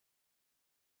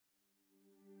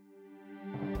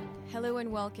Hello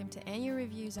and welcome to Annual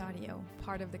Reviews Audio,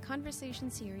 part of the conversation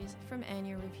series from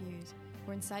Annual Reviews,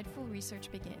 where insightful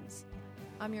research begins.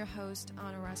 I'm your host,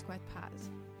 Ana Rasquet-Paz.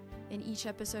 In each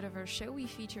episode of our show, we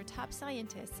feature top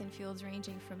scientists in fields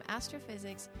ranging from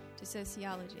astrophysics to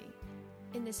sociology.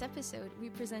 In this episode, we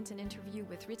present an interview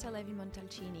with Rita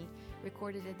Levi-Montalcini,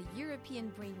 recorded at the European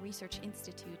Brain Research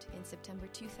Institute in September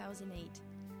 2008.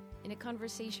 In a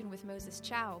conversation with Moses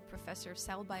Chow, professor of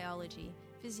cell biology,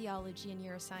 physiology and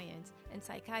neuroscience, and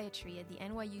psychiatry at the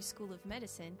NYU School of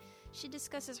Medicine, she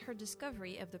discusses her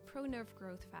discovery of the pro-nerve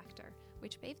growth factor,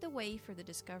 which paved the way for the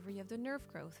discovery of the nerve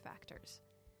growth factors.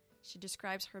 She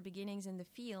describes her beginnings in the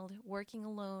field, working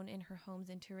alone in her homes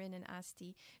in Turin and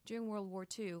Asti during World War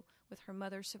II with her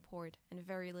mother's support and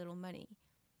very little money.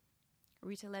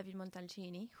 Rita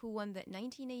Levi-Montalcini, who won the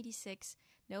 1986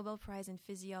 Nobel Prize in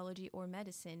Physiology or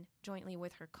Medicine jointly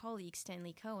with her colleague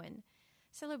Stanley Cohen,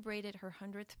 celebrated her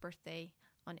 100th birthday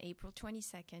on April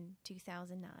 22,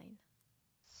 2009.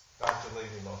 Dr.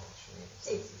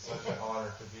 Levi-Montalcini, it's such an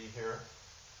honor to be here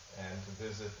and to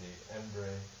visit the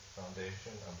Embre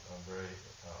Foundation. I'm very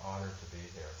honored to be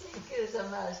here. Thank you so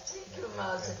much. Thank you,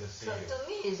 Moses. To see So you. to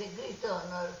me, it's a great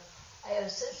honor. I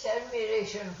have such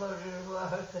admiration for your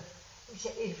work.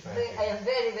 I am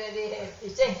very, very happy.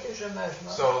 Thank you so much,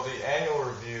 Moses. So the annual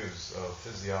reviews of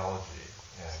physiology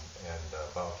and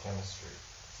biochemistry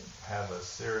have a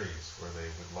series where they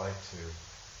would like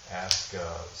to ask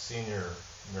senior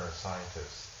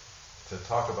neuroscientists to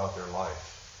talk about their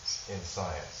life in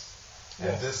science.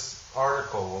 And Yes. this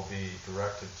article will be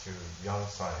directed to young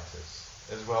scientists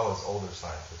as well as older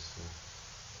scientists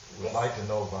who would Yes. like to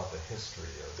know about the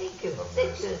history of Thank you. of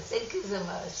Thank you. neuroscience. Thank you so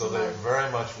much. So they very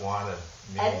much wanted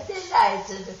me. I'm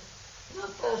delighted. No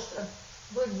person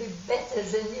would be better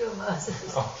than you,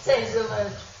 Moses. Okay. Thanks so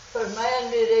much for my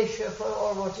admiration for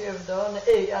all what you have done.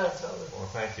 Also, Well,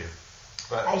 thank you.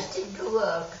 I But still do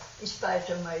work in spite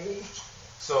of my age.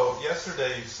 so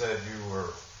yesterday you said you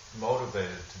were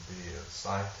motivated to be a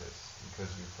scientist because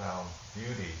you found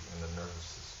beauty in the nervous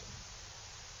system.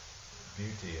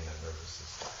 Beauty in the nervous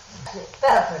system.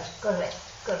 Perfect.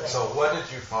 Correct. So what did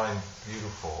you find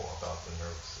beautiful about the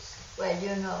nervous system?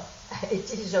 Well,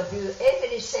 it is of you.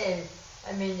 Every cell,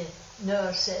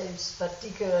 nerve cells,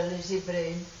 particularly the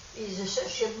brain, is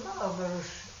such a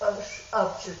marvelous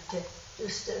object to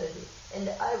study. And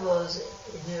I was a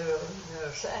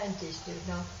neuroscientist,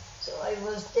 so I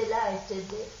was delighted,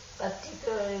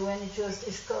 particularly when it was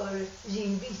discovered the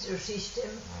in vitro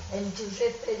system, and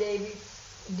Giuseppe Levi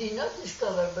did not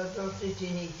discover but brought it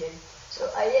in Italy. So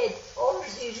I had all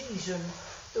the reason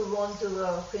to want to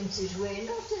work in this way,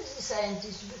 not as a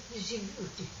scientist, but as in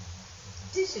beauty.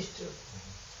 This is true.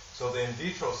 So the in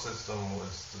vitro system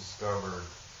was discovered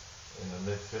in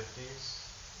the mid-50s,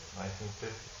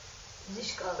 1950s?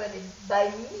 Discovered by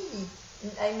me.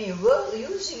 I knew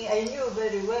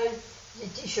very well the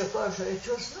tissue culture. It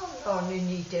was not known in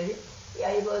Italy.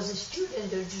 I was a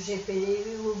student of Giuseppe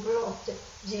Levi who brought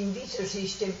the in vitro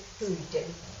system to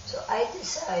Italy. So I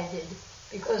decided,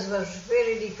 because it was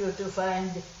very difficult to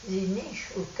find the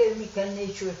chemical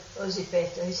nature of the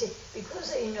pattern, I said,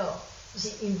 because I know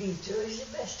the in vitro is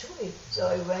the best way. So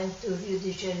I went to Rio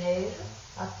de Janeiro,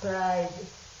 applied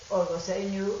all what I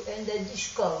knew, and I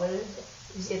discovered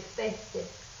the effect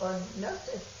on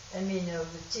of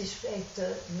this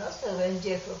factor, not of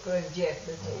NGF or pro-NGF,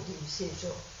 but I didn't say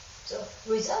so. So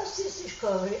without this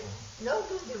discovery,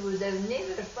 nobody would have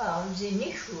never found the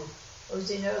issue of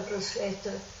the nerve growth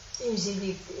factor in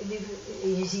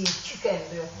the chick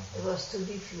embryo. It was too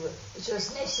difficult. It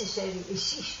was necessary a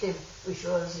system, which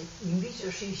was the in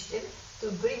vitro system,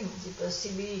 to bring the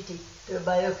possibility to a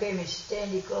biochemist,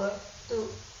 Stanley Cohen, to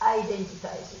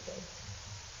identify the factor.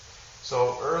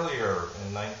 So earlier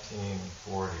in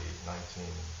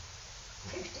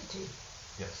 53.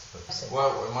 yes.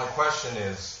 Well, my question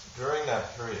is, during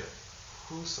that period,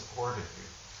 who supported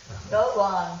you? No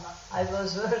one. I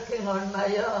was working on my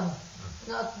own.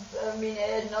 I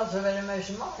had not very much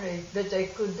money, but I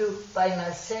could do by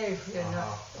myself,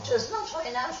 It was not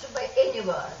financed by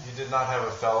anyone. You did not have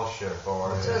a fellowship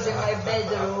or... It was in my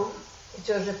bedroom. It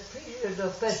was a period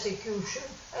of persecution.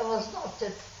 I was not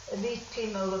a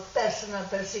victim of a personal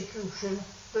persecution,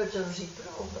 but of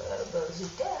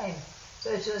the time. So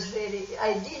it was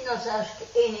I did not ask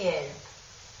any help.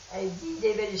 I did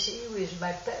everything with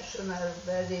my personal,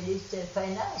 very little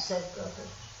financial property.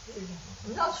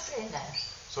 Not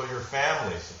finance. So your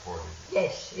family supported you?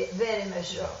 Yes, very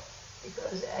much so.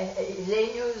 Because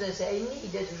they knew that I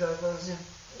needed the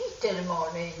little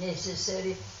money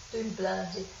necessary to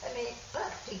implant it.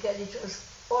 Practically it was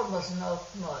almost not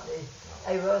money.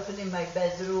 I worked in my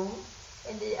bedroom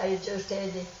And I just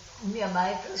had a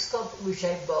microscope, which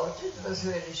I bought. It was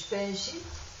very expensive.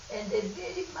 And a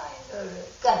very minor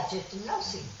gadget,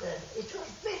 nothing. It was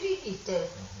very little,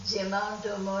 the amount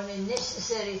of money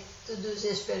necessary to do the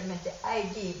experiment. I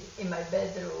did in my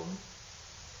bedroom.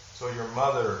 So your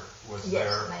mother was Yes,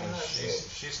 there, my and mother.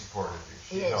 she supported you.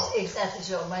 She Yes, helped. exactly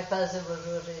so. My father was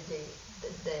already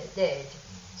dead.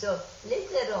 So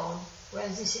later on, when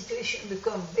the situation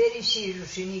became very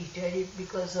serious in Italy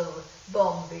because of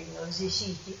bombing of the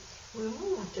city, we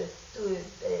moved to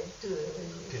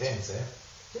Firenze?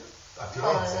 A no,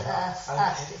 Firenze?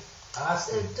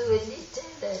 Asti. To a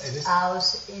little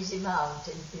house in the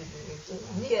mountain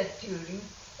near Turin.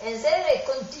 And there I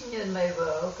continued my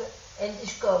work and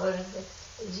discovered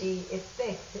the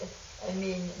effect, I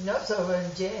mean, not over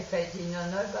Jeff, I did not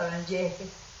know about Jeff,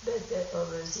 but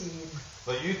over the...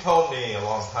 But you told me a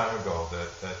long time ago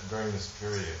that during this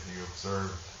period you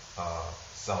observed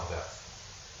cell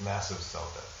death, massive cell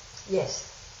death. Yes.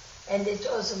 And it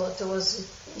was what was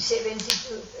in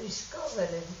 72 discovered,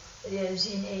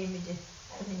 the name,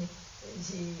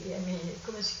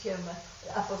 come si chiama?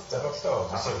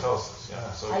 Apoptosis,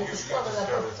 yeah. So I you discovered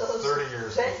discovered 30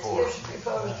 years 20 before. years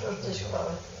before it was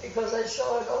discovered. Because I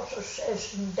saw a lot of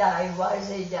cells die, why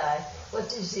they die,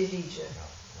 what is the reason.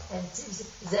 And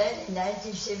then in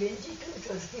 1972 it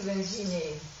was given the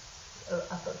name of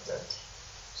apoptosis.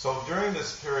 So during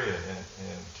this period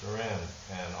in Turin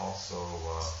and also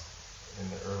in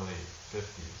the early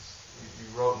 50s, you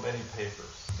wrote many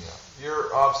papers. Yeah.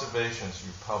 Your observations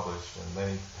you published in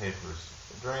many papers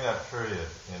during that period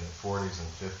in the 40s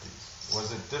and 50s.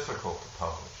 Was it difficult to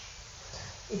publish?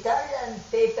 Italian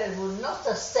paper would not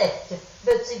accept,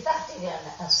 but the Vatican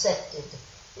accepted.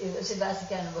 The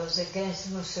Vatican was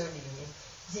against Mussolini.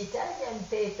 The Italian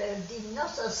paper did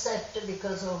not accept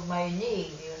because of my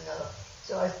name,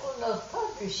 So I could not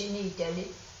publish in Italy.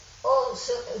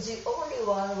 Also, the only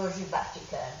one was the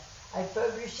Vatican. I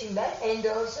published in and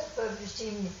also published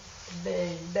in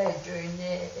Belgium,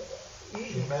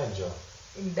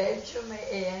 in Belgium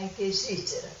and anche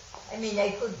Switzerland. I mean,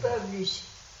 I could publish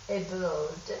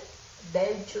abroad,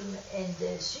 Belgium and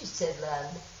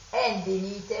Switzerland, and in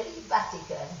Italy,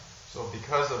 Vatican. So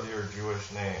because of your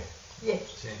Jewish name,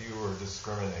 yes, you were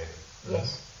discriminated.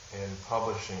 Yes. In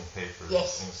publishing papers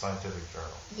Yes. in scientific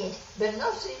journals. Yes, but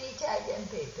not in Italian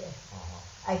paper.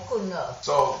 I could not.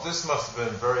 So this must have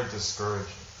been very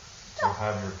discouraging to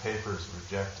have your papers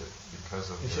rejected because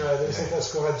of your name.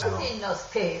 I did not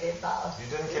care about. You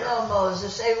didn't care?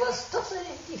 Moses, I was totally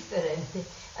indifferent.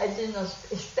 I did not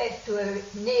expect to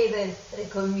have naval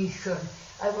recognition.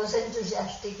 I was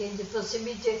enthusiastic in the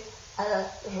proximity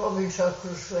of Robinson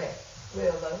Crusoe, where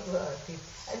I was working.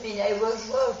 I mean, I was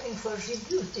working for the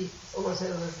beauty of what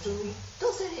I was doing,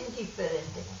 totally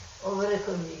indifferent of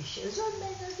recognition. So it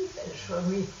made no difference for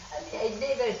me. I mean, I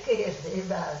never cared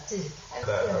about it.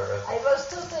 I was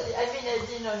totally, I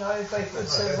did not know if I could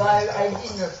survive. I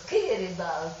did not care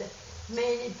about it.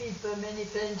 Many people, many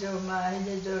friends of mine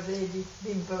had already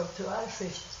been brought to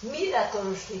Auschwitz.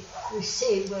 Miraculously, were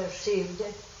saved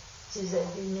since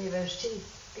I've been never saved.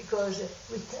 Because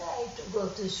we tried to go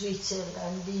to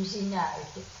Switzerland in the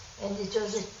night, and it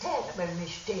was a terrible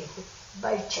mistake.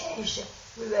 By chance,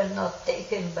 we were not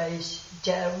taken by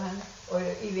German or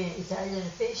even Italian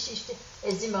fascists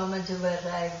at the moment we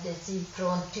arrived at the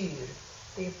frontier.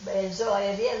 And so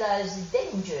I realized the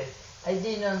danger. I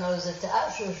did not know that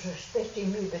Auschwitz was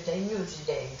expecting me, but I knew the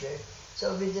danger.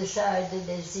 So we decided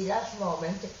at the last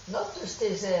moment not to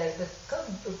stay there, but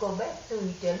to go back to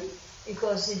Italy,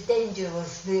 because the danger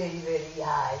was very, very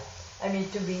high. I mean,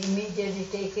 to be immediately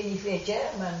taken if a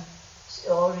German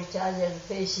or Italian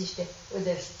fascist would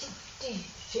have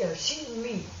seen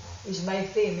me with my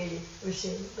family, with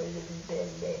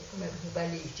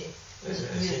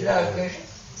with luggage,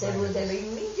 they would have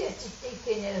immediately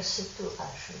taken us to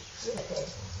Auschwitz.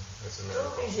 It's a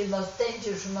miracle. Truly the most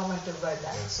dangerous moment of my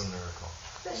life. It's a miracle.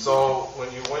 So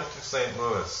when you went to St.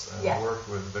 Louis and worked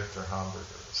with Victor Hamburger,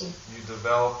 you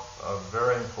developed a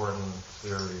very important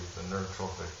theory, the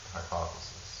neurotrophic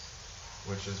hypothesis,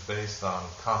 which is based on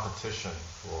competition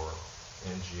for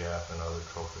NGF and other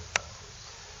trophic factors.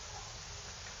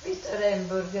 Victor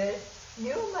Hamburger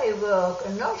knew my work,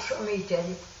 not from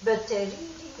Italy, but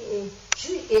reading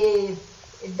a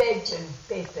Belgian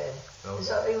paper. Okay.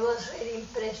 So he was very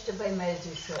impressed by my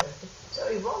research. So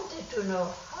he wanted to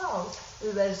know how we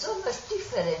were so much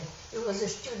different. He was a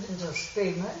student of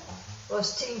Spearman,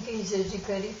 was thinking that the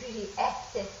periphery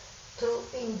acted through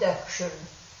induction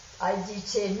I did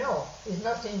say no, it's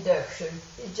not induction,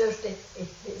 it's just the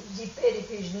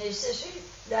therapy is necessary,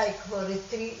 like for a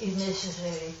tree is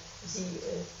necessary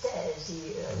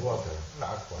the water,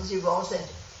 l'acqua. The water.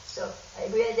 So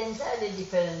we had entirely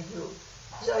different group.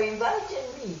 So he invited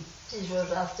me, this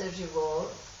was after the war,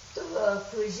 to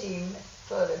work with him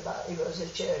for about, he was a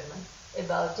chairman,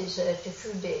 about this a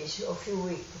few days or few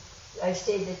weeks. I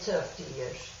stayed there 30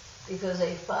 years because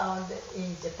I found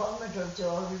in the Department of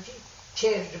Geology,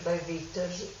 chaired by Victor,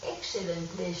 the excellent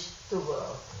place to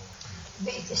work.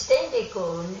 Stanley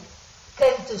Cohen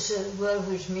came to work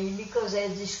with me because I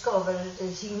discovered the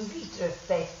in vitro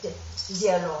effect, the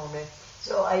alone.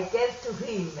 So I gave to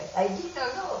him, I did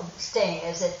not know Stan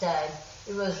at that time.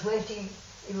 He was waiting,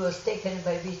 he was taken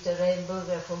by Victor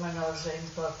Hamburger from another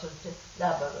important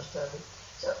laboratory.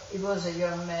 So he was a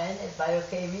young man, a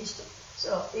biochemist,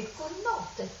 so he could not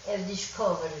have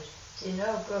discovered the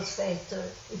nerve growth factor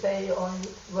if I only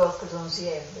worked on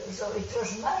the embryo. So it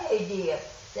was my idea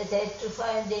that I had to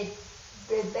find a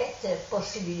better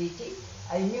possibility.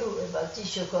 I knew about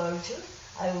tissue culture.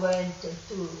 I went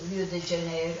to Rio de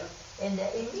Janeiro and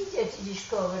I immediately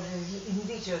discovered the in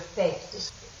vitro effect.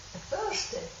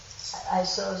 First, I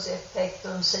saw the effect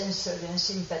on sensory and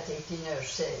sympathetic nerve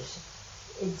cells.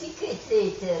 A decade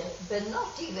later, but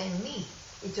not even me,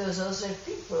 it was other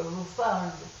people who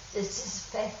found that this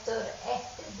factor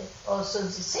acted also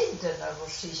the central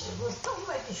nervous system. It was not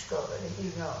my discovery,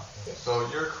 you know. So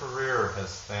your career has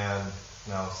spanned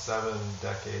now 7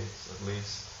 decades at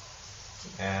least,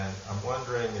 and I'm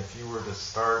wondering if you were to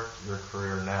start your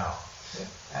career now,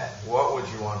 what would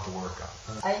you want to work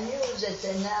on? I knew that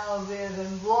now we have a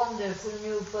wonderful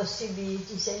new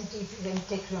possibility, scientific and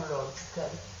technological,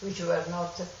 which were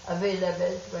not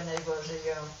available when I was a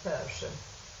young person.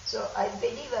 So I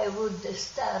believe I would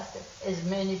start, as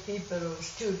many people or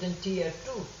students here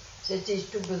too, that is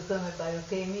to become a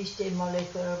biochemist, a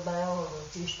molecular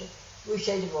biologist, which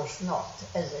I was not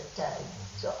at that time.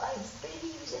 So I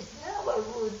believe that now I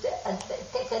would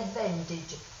take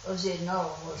advantage of the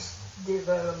enormous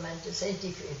development,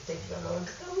 scientific and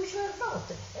technological, which were not,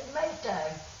 at my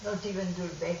time, not even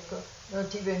Dulbecco,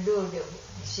 not even Lurio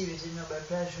received the Nobel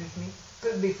Prize with me,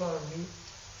 before me,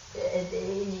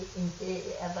 any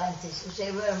advantages.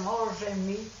 They were more than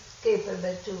me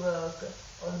capable to work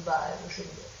on viruses.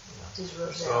 This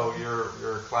was so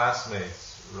your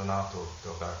classmates, Renato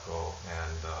Dulbecco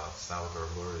and Salvador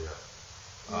Luria,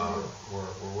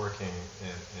 were working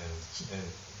in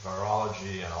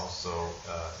virology and also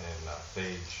in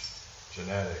phage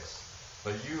genetics,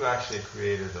 but you actually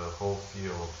created a whole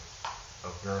field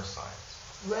of neuroscience.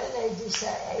 When I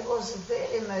decided, I was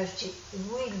very much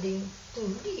willing to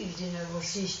leave the nervous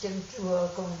system to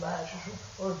work on viruses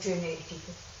or genetic,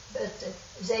 but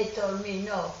they told me,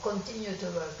 no, continue to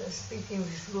work. Speaking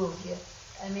with Luria,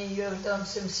 I mean, you have done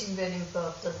something very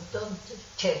important, don't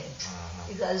change.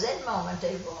 Because at that moment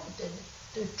I wanted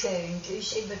to change. You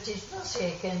say, but it's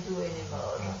nothing I can do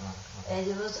anymore. And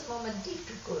it was a moment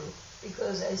difficult,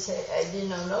 because I said, I did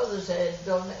not know that I had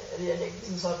done a really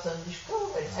important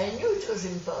discovery. I knew it was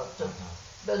important,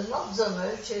 but not so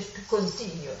much as to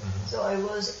continue. So I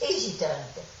was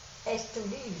hesitant as to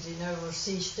leave the nervous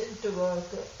system to work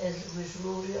as with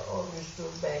Luria or with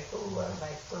Dulbecco, who were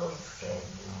my close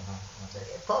friends. So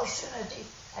fortunately,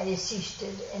 I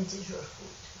assisted, and this was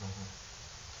good.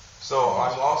 So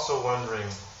I'm also wondering,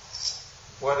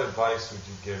 what advice would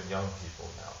you give young people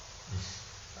now?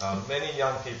 Many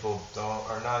young people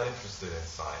are not interested in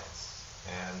science,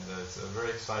 and it's a very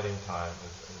exciting time,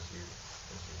 as you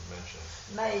mentioned.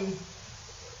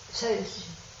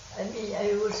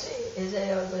 I would say, as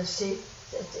I always say,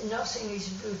 that nothing is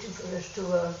beautiful as to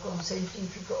work on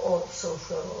scientific or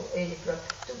social or any problem.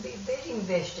 To be very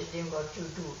invested in what you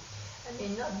do. I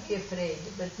mean, not be afraid,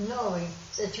 but knowing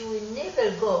that you will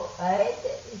never go ahead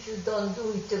if you don't do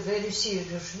it very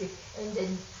seriously and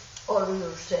then all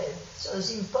yourself. So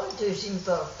the point is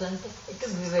important to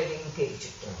be very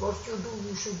engaged. What you do,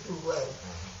 you should do well.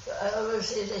 I always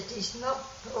say that it's no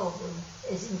problem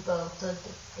as important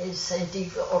as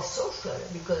scientific or social,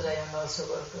 because I am also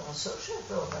working on social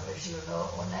problems, as you know,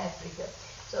 on Africa.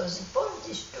 So the point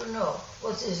is to know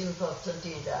what is important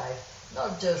in life.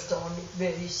 Not just only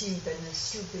very simple and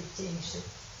stupid things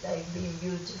like being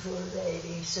beautiful,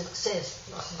 having success.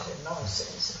 This is a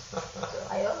nonsense. So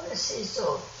I always say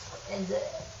so. And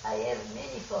I have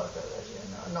many followers,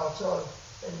 not all,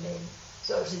 but many.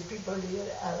 So the people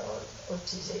here are all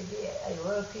autistic. I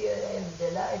work here, I am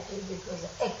delighted because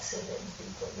excellent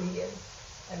people here.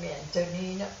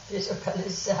 Antonino, Pietro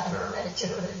Palesano,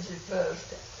 naturally the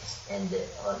first, and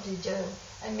all the other.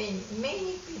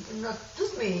 Many people, not too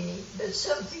many, but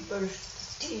some people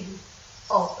still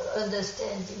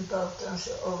understand the importance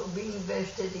of being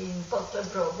invested in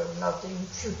important problem, not in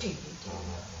futility.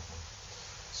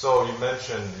 So you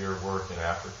mentioned your work in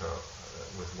Africa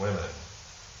with women,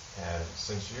 and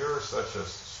since you're such a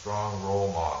strong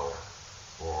role model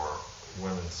for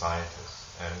women scientists,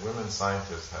 and women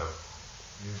scientists have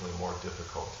usually more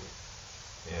difficulty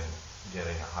in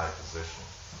getting a high position,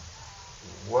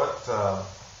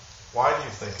 why do you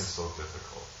think it's so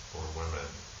difficult for women?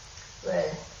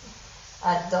 Well,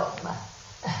 a dogma.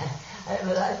 I'm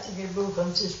writing a book on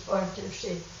this point, you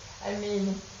see.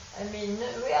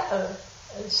 We are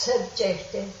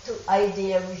subjected to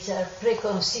ideas which are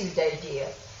preconceived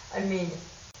ideas.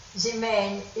 The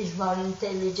man is more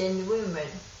intelligent than women,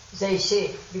 they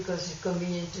say, because it's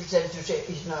convenient to them to say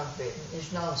it's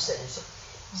nonsense.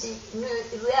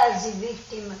 We are the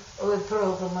victim of a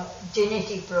problem,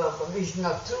 genetic problem. It's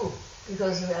not true,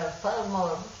 because we are far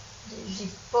more the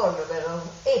follower of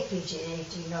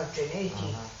epigenetic, not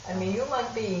genetic. Human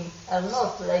beings are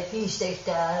not like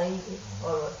insectary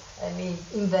or,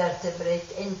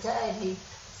 invertebrate, entirely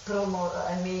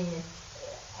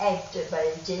act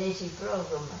by genetic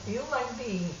program. Human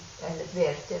beings and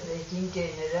vertebrate in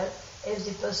general have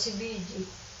the possibility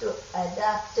to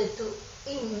adapt to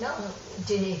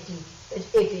non-genetic, but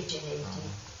epigenetic.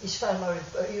 It's far more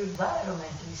important.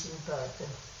 Environment is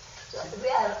important. So we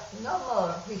are no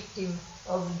more victim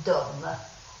of dogma.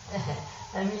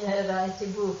 I write a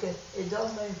book, a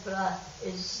dogma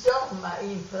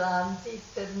implanted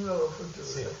per nuovo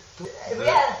futuro. We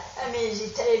are,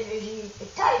 the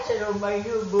title of my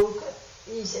new book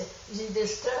is The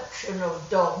Destruction of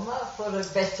Dogma for a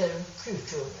Better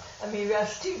Future. We are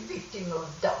still victim of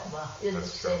dogma, you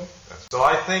understand? So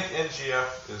I think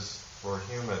NGF is, for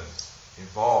humans,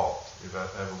 evolved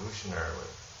evolutionarily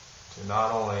to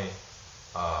not only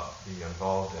be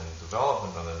involved in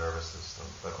development of the nervous system,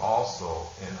 but also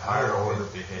in higher order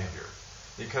behavior.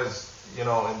 Because, in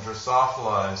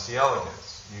Drosophila and C.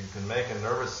 elegans, you can make a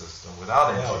nervous system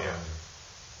without NGF.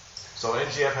 So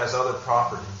NGF has other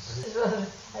properties.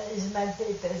 Is my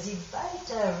paper. The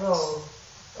vital role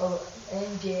of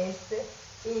NGF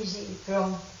is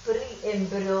from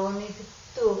pre-embryonic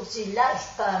to the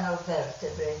last span of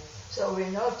vertebrae. So we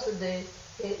know today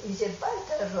is a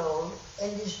vital role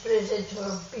and is present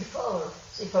before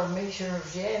the formation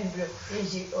of the embryo in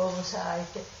the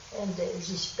oocyte, and the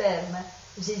sperm,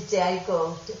 the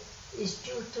zygote, is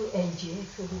due to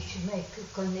NGF, which make a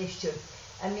connection.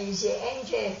 The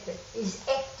NGF is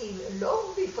active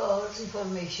long before the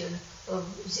formation of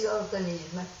the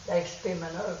organism, like sperm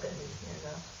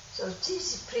organism, So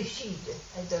this preceded.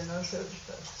 I don't know so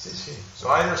it's So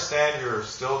I understand you're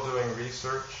still doing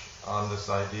research on this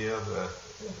idea that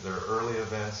there are early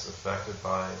events affected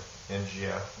by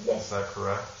NGF. Yes. Is that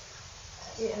correct?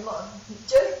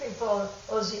 Just before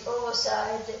the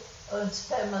oocyte and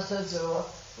spermatozoa,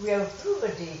 we have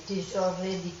proved it is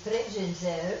already present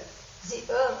there. The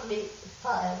early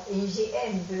fire in the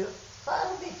embryo, far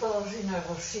before the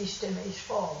nervous system is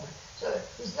formed. So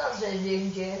it's not that the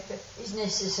NGF is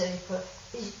necessary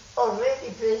it's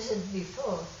already present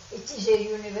before. It is a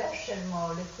universal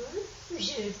molecule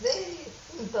which is very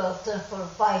important for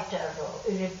vital role.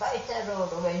 It's a vital role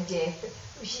of NGF,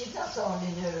 which is not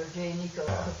only neurogenic.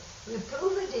 We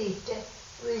proved it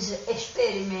with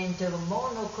experiment of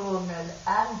monoclonal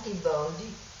antibody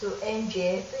to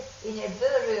NGF in a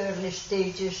very early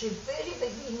stages, the very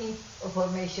beginning of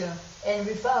formation, and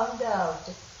we found out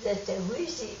that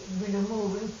with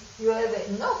removing, you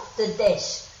have not the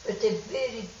death, but a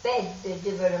very bad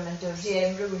development of the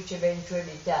embryo, which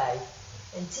eventually died.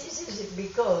 And this is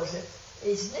because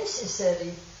it's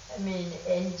necessary.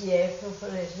 NGF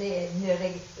for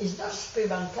is not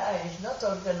spermankine, it's not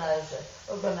organizer.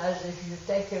 Organizer, if you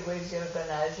take away the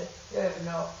organizer, you have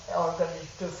no organism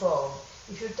to form.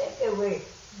 If you take away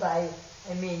by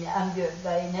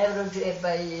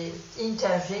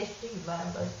interjecting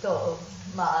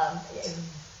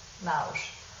mouse,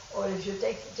 or if you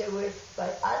take it away by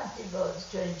antibodies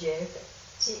to NGF,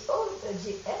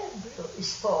 the embryo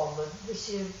is formed, which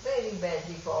is very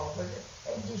badly formed,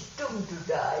 and is doomed to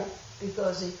die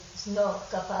because it's no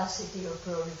capacity of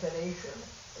proliferation.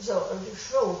 So it will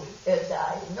slowly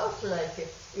die, not like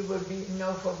it will be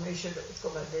no formation of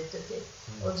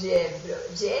the embryo.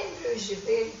 The embryo is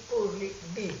very poorly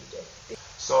built.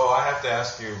 So I have to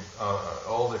ask you,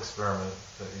 old experiment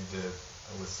that you did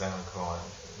with Sam Cohen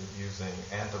using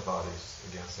antibodies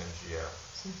against NGF.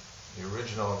 The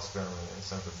original experiment in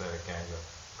sympathetic ganglia.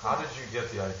 How did you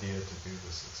get the idea to do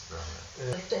this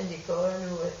experiment? Stanley Cohen,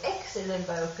 who was excellent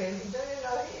biochemist. Do you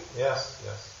know him? Yes.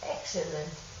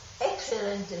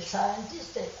 Excellent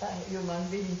scientist, a human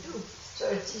being too. So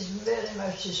it is very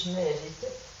much his merit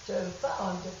to have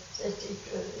found that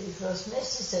it was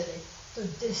necessary to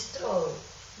destroy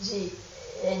the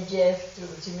NGF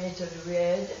through the method we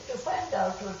had to find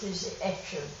out what is the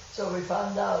action. So we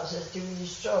found out that if we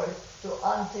destroy to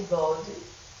antibody,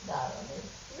 now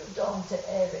you don't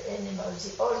have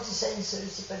animals, all the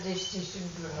sensors, the pedestrians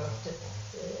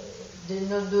do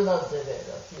not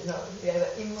develop, you have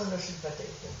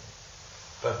immunosympathetic.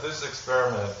 But this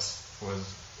experiment was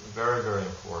very, very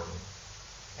important,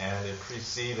 and it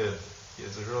preceded,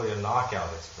 it's really a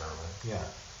knockout experiment. Yeah.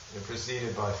 It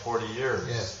preceded by 40 years a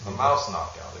Yes. mouse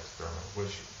knockout experiment,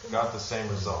 which got the same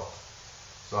result.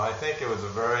 So I think it was a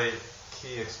very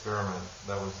key experiment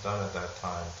that was done at that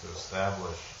time to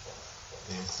establish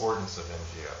the importance of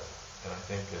NGF. And I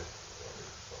think it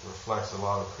reflects a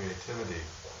lot of creativity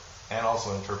and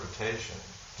also interpretation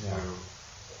to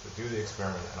do the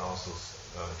experiment and also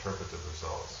interpret the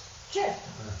results. Sure,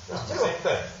 it's true. Same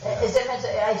thing. As a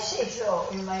matter, I say so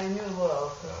in my new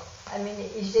work. I mean,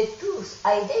 it's the two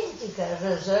identical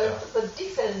result, but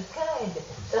different kind.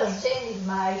 Transgenic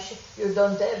mice, you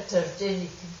don't have transgenic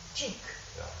chick.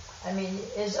 I mean,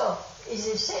 it's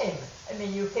the same. I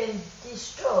mean, you can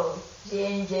destroy the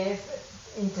NGF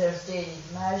in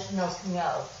transgenic mice, knocking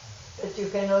out. But you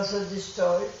can also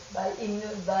destroy by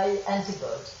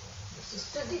antibody.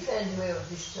 It's two different ways of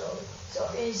destroying. So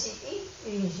in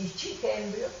the chick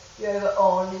embryo, you have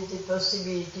only the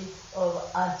possibility of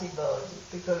antibody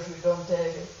because we don't have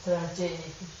a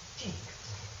transgenic chick.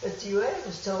 But you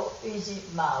have so in the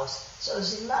mouse. So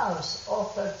the mouse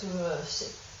offers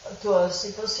to us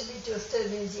the possibility of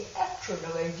studying the action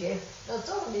of NGF, not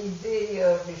only in very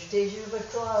early stages, but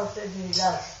throughout the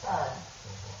lifetime.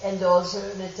 And also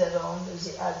later on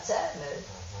the Alzheimer's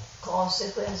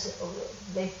consequence of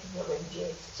making of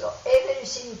NGF. So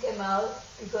everything came out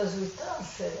because we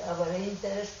transferred our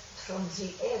interest from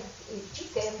the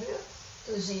chick embryo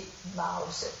to the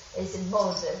mouse as a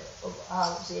model of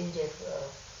how the NGF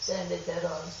works. Then later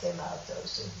on came out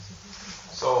also.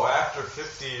 So after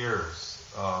 50 years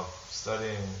of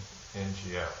studying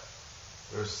NGF,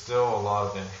 there's still a lot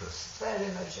of interest.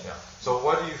 Very much so. Yeah. So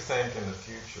what do you think in the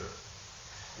future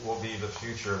will be the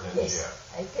future of NGF? Yes,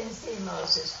 I can see,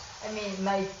 Moses. I mean,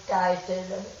 my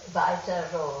title, Vital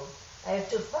Role, I have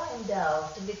to find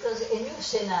out, because a new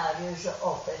scenario is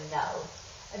open now.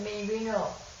 I mean, we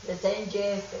know that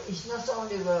NGF is not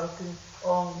only working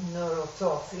on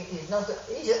neurotrophic, it's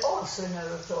also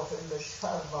neurotrophic, but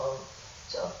far more.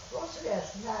 So what we are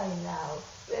trying now,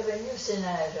 we have a new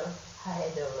scenario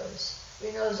ahead of us.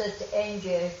 We know that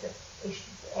NGF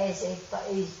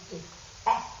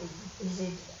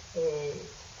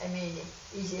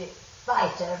is a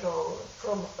vital role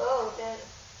from organ,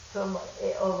 from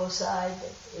oocyte,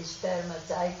 a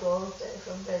spermatozygote,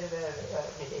 from very, very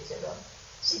early later on.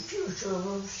 The future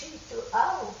will see to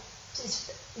how this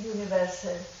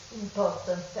universal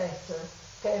important factor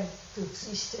came to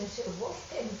existence and what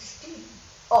can still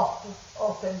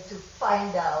open to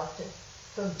find out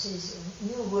from this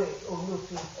new way of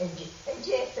looking at NGF.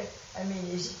 NGF, I mean,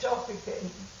 is a tropic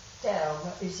term,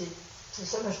 is it to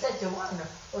some extent one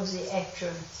of the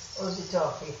action of the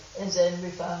topic. And then we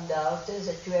found out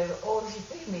that you have all the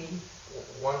female.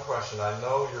 One question. I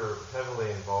know you're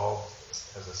heavily involved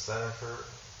as a senator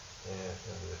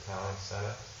in the Italian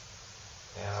Senate,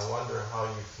 and I wonder how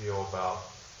you feel about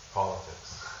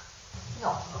politics.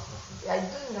 No, I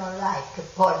do not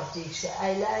like politics.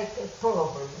 I like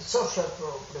problems, social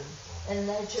problems. And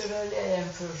naturally I am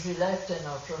from the left and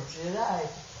not from the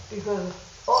right, because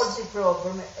all the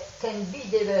problems can be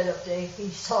developed and be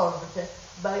solved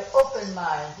by open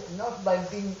mind, not by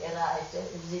being right.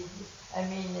 I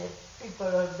mean, people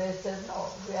are better.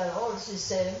 No, we are all the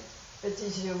same, but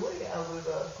it's the way how we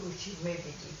work which may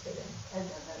be different. I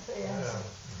don't know if I answer. Yeah.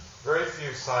 Very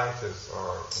few scientists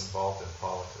are involved in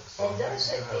politics. So and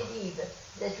also I believe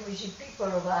that with the people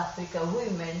of Africa,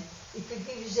 women, if you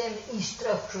give them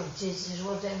instructions, this is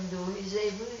what I'm doing, they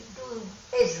will do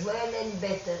as well and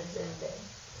better than them.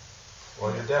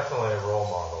 Well, you're definitely a role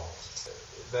model.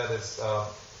 That is,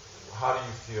 how do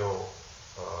you feel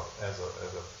as a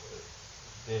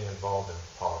being involved in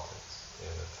politics,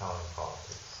 in Italian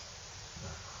politics?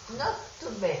 Not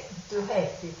too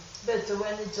happy, but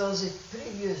when it was a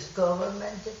previous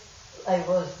government, I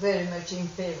was very much in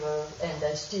favor, and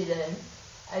I still am.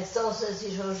 I thought that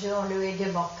it was the only way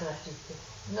democratic,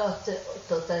 not a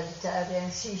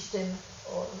totalitarian system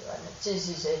or an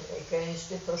against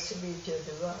the possibility of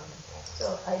the government.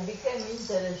 So I became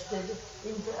interested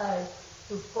in trying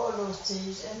to follow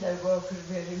this, and I work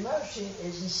very much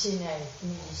as a Senate, in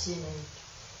the Senate.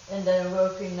 And I'm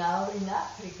working now in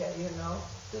Africa,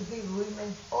 to give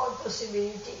women all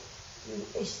possibility.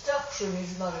 Instruction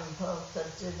is more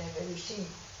important than everything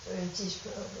in this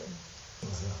problem.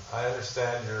 I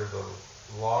understand you're the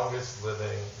longest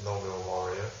living Nobel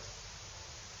laureate.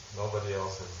 Nobody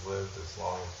else has lived as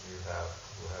long as you have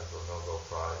who has the Nobel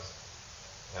Prize.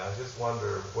 And I just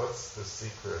wonder, what's the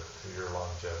secret to your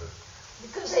longevity?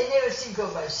 Because I never think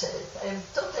of myself. I am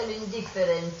totally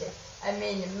indifferent. I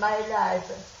mean, my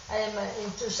life, I am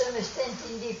to some extent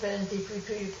indifferent if it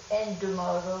will end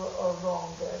tomorrow or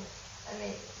longer. I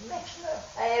mean,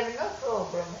 I have no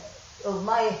problem of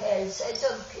my health. I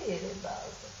don't care about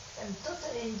it. I'm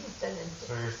totally indifferent.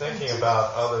 So you're thinking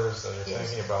about others and you're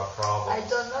thinking about problems. I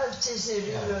don't know if this is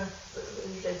the reason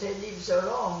that I live so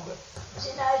long.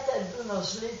 Tonight I do not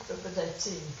sleep, but I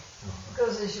think.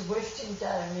 Because it's wasting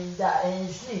time in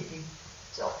sleeping.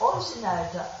 So all the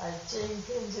night I think,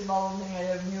 in the morning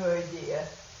I have no idea.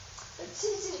 But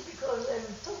this is because I'm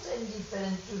totally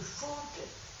indifferent to food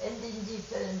and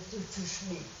indifferent to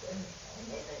sleep. I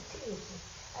never cared.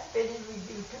 I believe we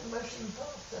give too much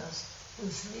importance to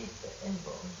sleep and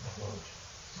food.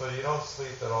 So you don't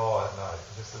sleep at all at night,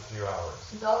 just a few hours?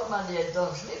 Normally I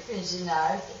don't sleep in the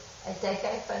night. I take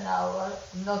half an hour,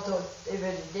 not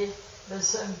every day, but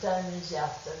sometimes in the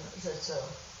afternoon, that's all.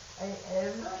 I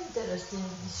have no interest in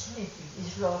sleeping,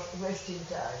 it's wasting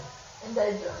time. And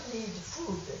I don't need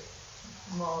food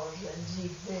more than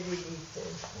very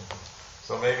little.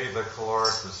 So maybe the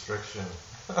caloric restriction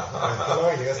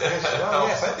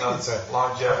yes, I think it's a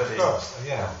longevity. Of course,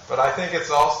 yeah. But I think it's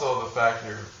also the fact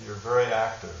you're very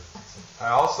active. I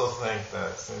also think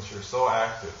that since you're so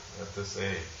active at this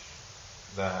age,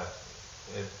 that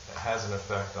it has an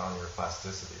effect on your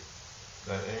plasticity.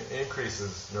 That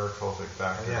increases neurotrophic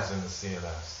factors in the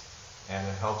CNS, and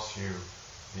it helps you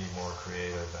be more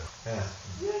creative. And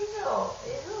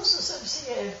also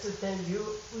something I have to tell you,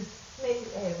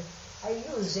 I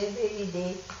use every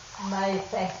day my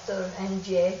factor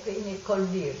NGF in a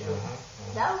collyrium.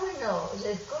 Now we know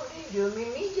that collyrium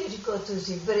immediately goes to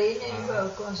the brain and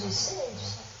work on the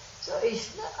cells. So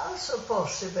it's not also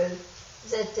possible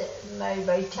that my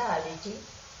vitality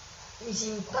is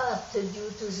in part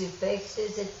due to the fact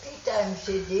that 3 times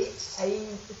a day I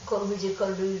with the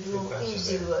collyrium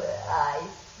in the eye,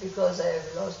 because I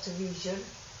have lost vision,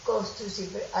 goes to the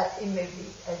brain. Maybe,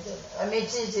 I don't know. I mean,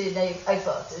 this is a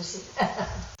hypothesis.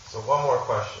 So one more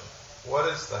question. What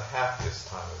is the happiest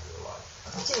time of your life?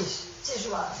 This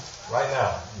one. Right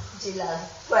now.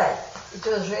 Well, it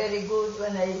was very good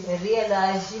when I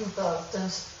realized the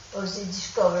importance of the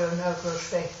discovery of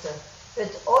neuroprospector.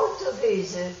 But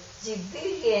altogether, the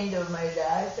very end of my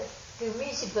life gave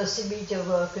me the possibility of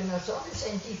working not only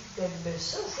scientifically but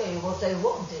socially what I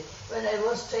wanted. When I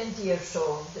was 20 years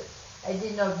old, I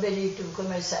did not believe to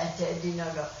become a scientist. I did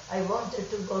not know. I wanted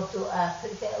to go to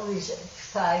Africa with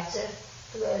Pfizer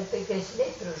to help against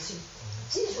leprosy.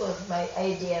 This was my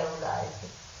idea of life.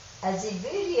 At the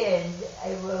very end,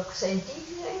 I work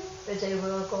scientifically, but I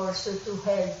work also to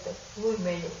help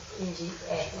women in the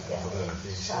Africa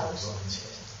and South.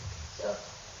 So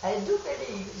I do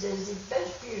believe that the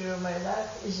best period of my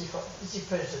life is the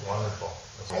present. Wonderful.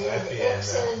 I had an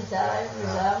excellent time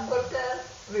with Hamburger,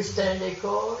 with Stanley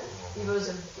Cole. He was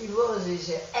an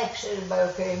excellent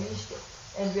biochemist,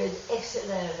 and we had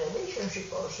excellent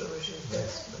relationship also with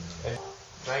him.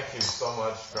 Thank you so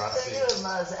much, Grazie.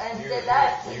 Thank you very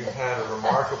much. You've had a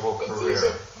remarkable career.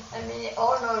 It is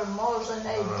honor more than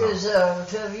I deserve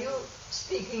to have you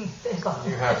speaking.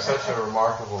 You have such a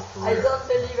remarkable career. I don't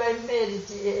believe I merit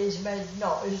it's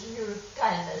your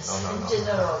kindness and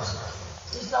generosity.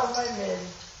 It's not my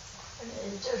merit.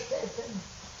 It just happened.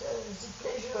 It's the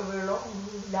pleasure of a long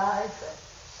life,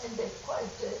 and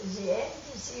the end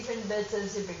is even better than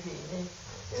the beginning.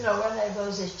 When I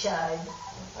was a child,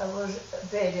 I was a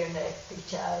very unhappy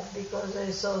child because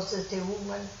I thought that a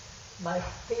woman, my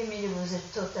family was a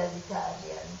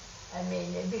totalitarian. I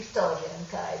mean, a Victorian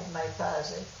kind, my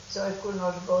father. So I could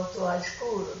not go to high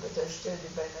school, but I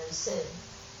studied by myself.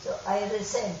 So I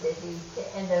resented it,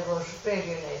 and I was very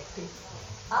unhappy.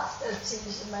 After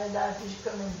this, my life is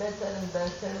becoming better and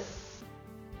better.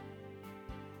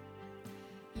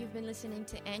 You've been listening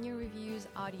to Annual Reviews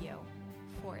Audio.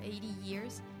 For 80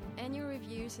 years, Annual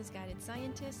Reviews has guided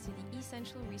scientists to the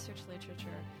essential research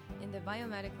literature in the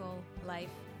biomedical, life,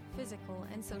 physical,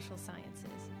 and social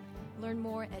sciences. Learn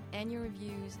more at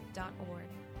annualreviews.org.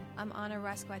 I'm Ana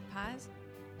Rasquat Paz.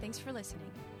 Thanks for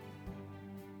listening.